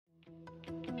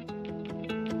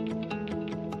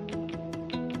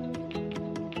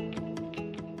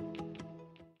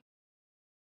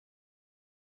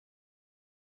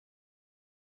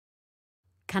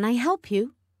Can I help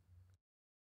you?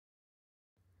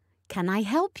 Can I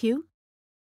help you?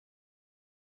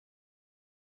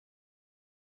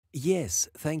 Yes,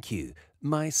 thank you.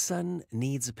 My son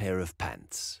needs a pair of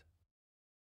pants.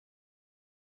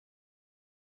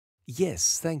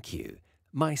 Yes, thank you.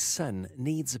 My son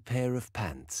needs a pair of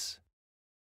pants.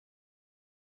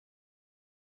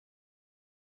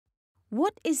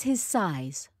 What is his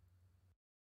size?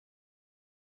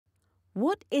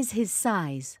 What is his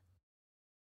size?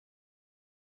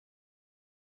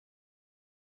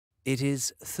 It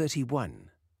is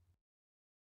 31.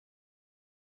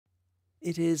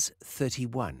 It is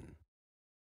 31.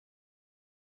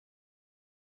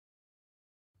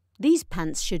 These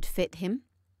pants should fit him.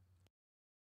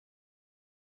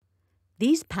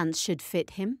 These pants should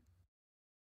fit him.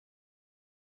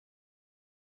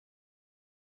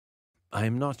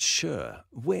 I'm not sure.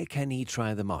 Where can he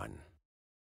try them on?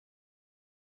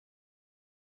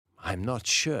 I'm not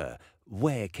sure.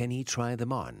 Where can he try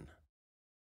them on?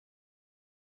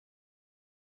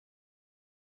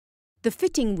 The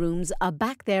fitting rooms are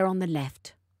back there on the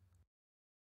left.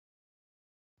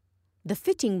 The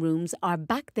fitting rooms are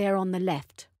back there on the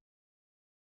left.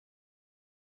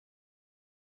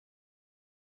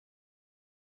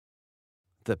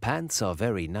 The pants are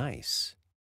very nice.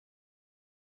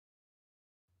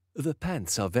 The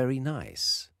pants are very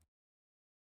nice.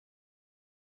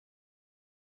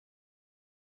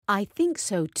 I think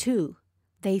so too.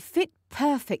 They fit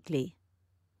perfectly.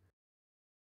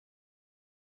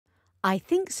 I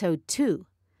think so too.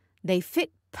 They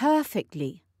fit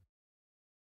perfectly.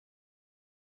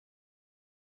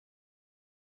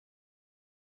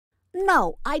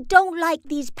 No, I don't like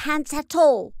these pants at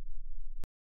all.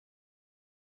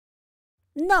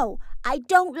 No, I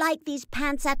don't like these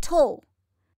pants at all.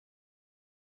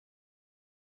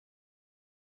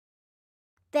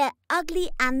 They're ugly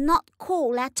and not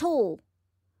cool at all.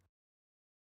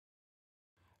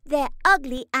 They're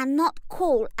ugly and not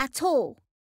cool at all.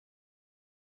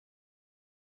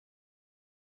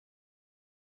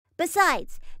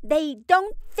 Besides, they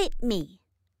don't fit me.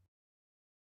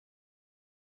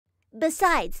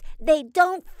 Besides, they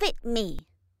don't fit me.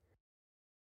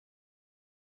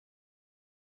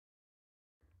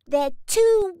 They're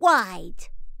too wide.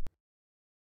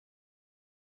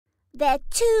 They're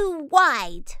too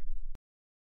wide.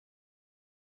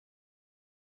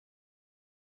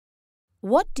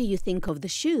 What do you think of the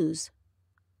shoes?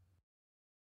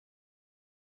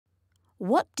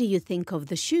 What do you think of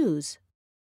the shoes?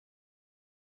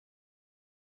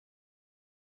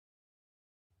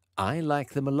 I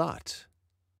like them a lot.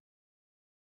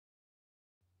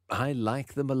 I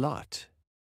like them a lot.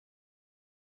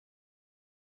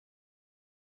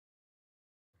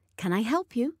 Can I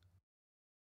help you?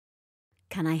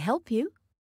 Can I help you?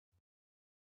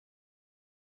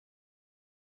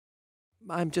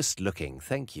 I'm just looking,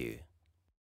 thank you.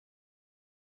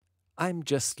 I'm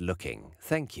just looking,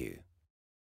 thank you.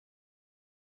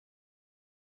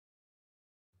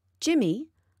 Jimmy,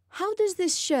 how does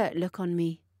this shirt look on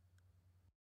me?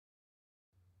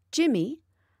 Jimmy,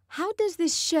 how does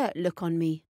this shirt look on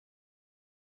me?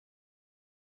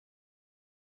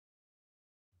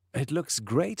 It looks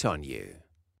great on you.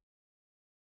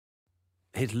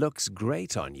 It looks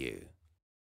great on you.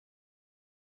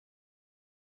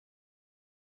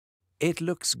 It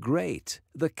looks great.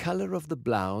 The color of the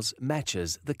blouse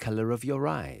matches the color of your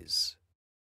eyes.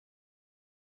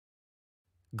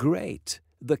 Great.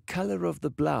 The color of the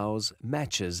blouse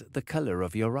matches the color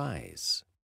of your eyes.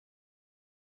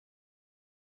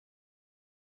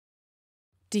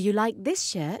 Do you like this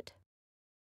shirt?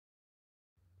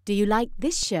 Do you like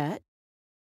this shirt?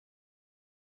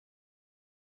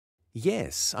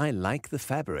 Yes, I like the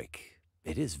fabric.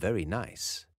 It is very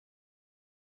nice.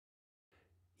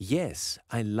 Yes,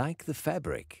 I like the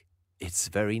fabric. It's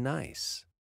very nice.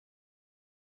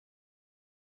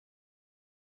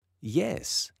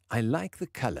 Yes, I like the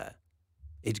color.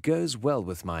 It goes well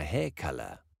with my hair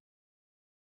color.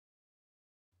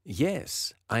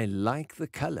 Yes, I like the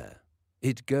color.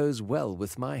 It goes well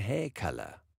with my hair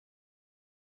color.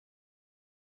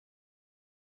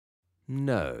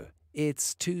 No,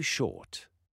 it's too short.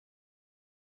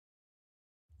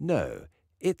 No,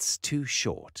 it's too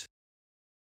short.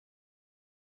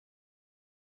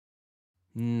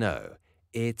 No,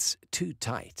 it's too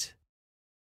tight.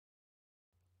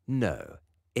 No,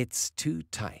 it's too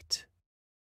tight.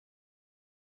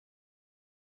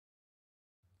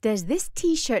 Does this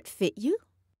t-shirt fit you?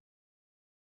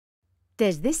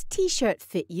 Does this t-shirt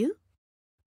fit you?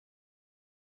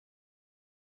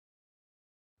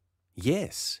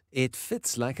 Yes, it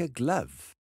fits like a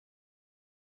glove.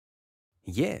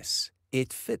 Yes,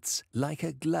 It fits like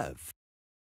a glove.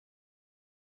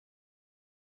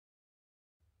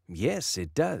 Yes,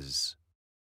 it does.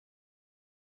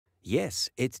 Yes,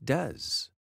 it does.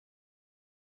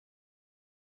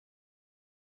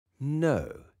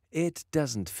 No, it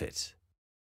doesn't fit.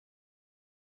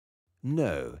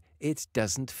 No, it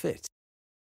doesn't fit.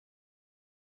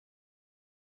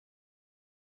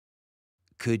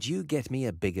 Could you get me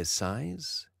a bigger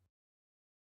size?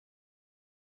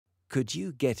 Could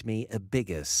you get me a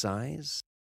bigger size?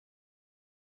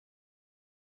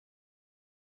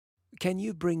 Can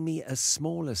you bring me a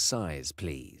smaller size,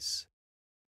 please?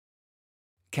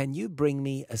 Can you bring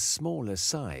me a smaller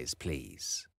size,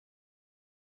 please?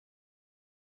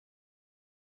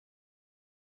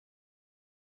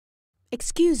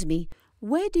 Excuse me,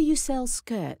 where do you sell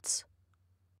skirts?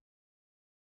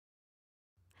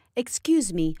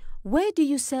 Excuse me, where do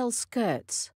you sell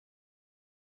skirts?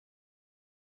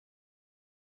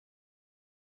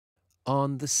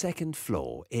 On the second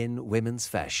floor in women's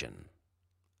fashion.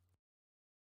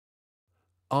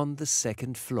 On the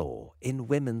second floor in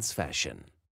women's fashion.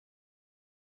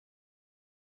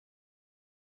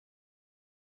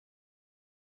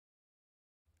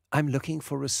 I'm looking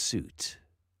for a suit.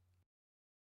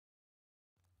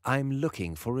 I'm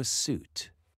looking for a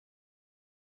suit.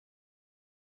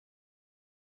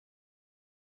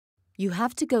 You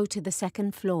have to go to the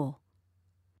second floor.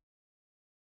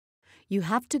 You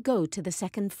have to go to the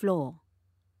second floor.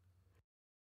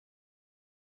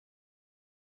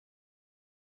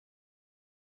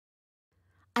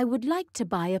 I would like to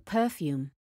buy a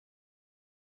perfume.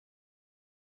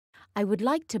 I would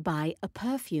like to buy a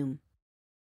perfume.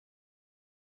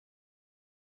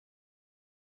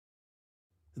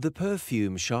 The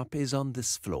perfume shop is on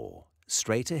this floor,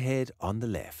 straight ahead on the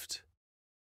left.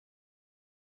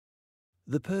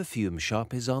 The perfume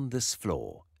shop is on this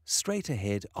floor, straight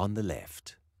ahead on the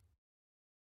left.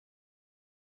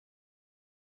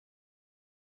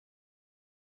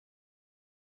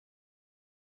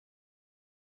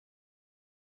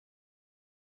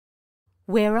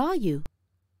 Where are you?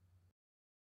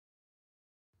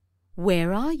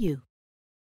 Where are you?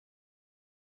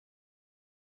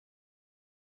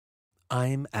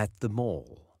 I'm at the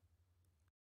mall.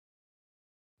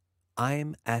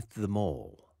 I'm at the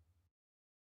mall.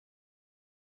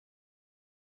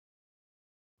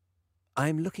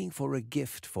 I'm looking for a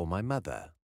gift for my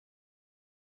mother.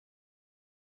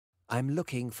 I'm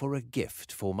looking for a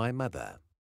gift for my mother.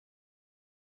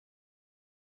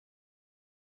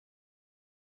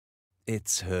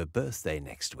 It's her birthday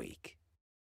next week.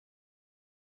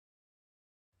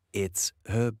 It's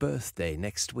her birthday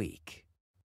next week.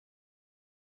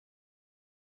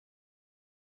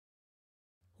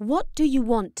 What do you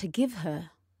want to give her?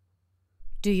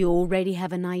 Do you already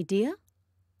have an idea?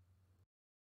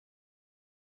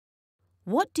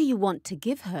 What do you want to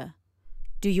give her?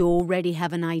 Do you already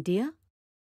have an idea?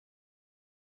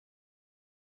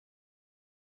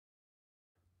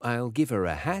 I'll give her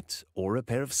a hat or a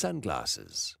pair of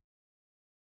sunglasses.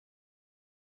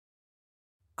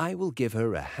 I will give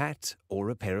her a hat or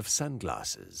a pair of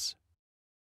sunglasses.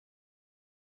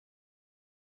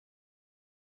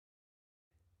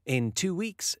 In 2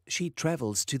 weeks, she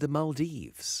travels to the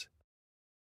Maldives.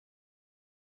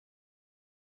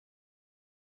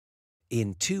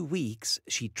 In 2 weeks,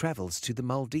 she travels to the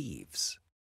Maldives.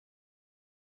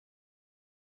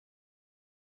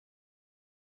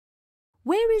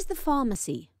 Where is the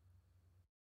pharmacy?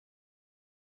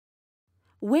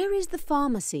 Where is the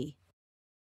pharmacy?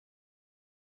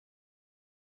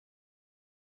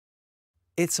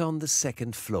 It's on the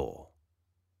second floor.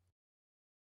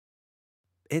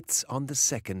 It's on the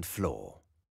second floor.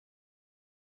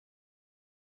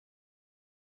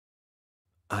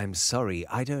 I'm sorry,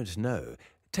 I don't know.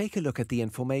 Take a look at the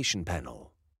information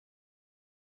panel.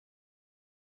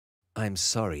 I'm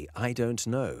sorry, I don't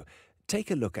know.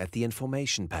 Take a look at the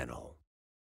information panel.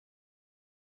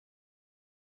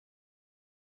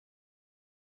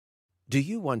 Do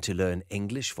you want to learn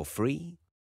English for free?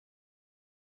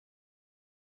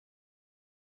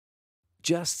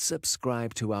 Just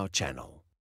subscribe to our channel.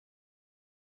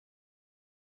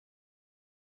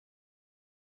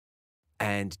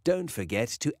 And don't forget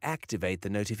to activate the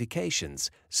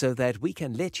notifications so that we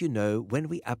can let you know when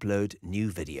we upload new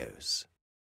videos.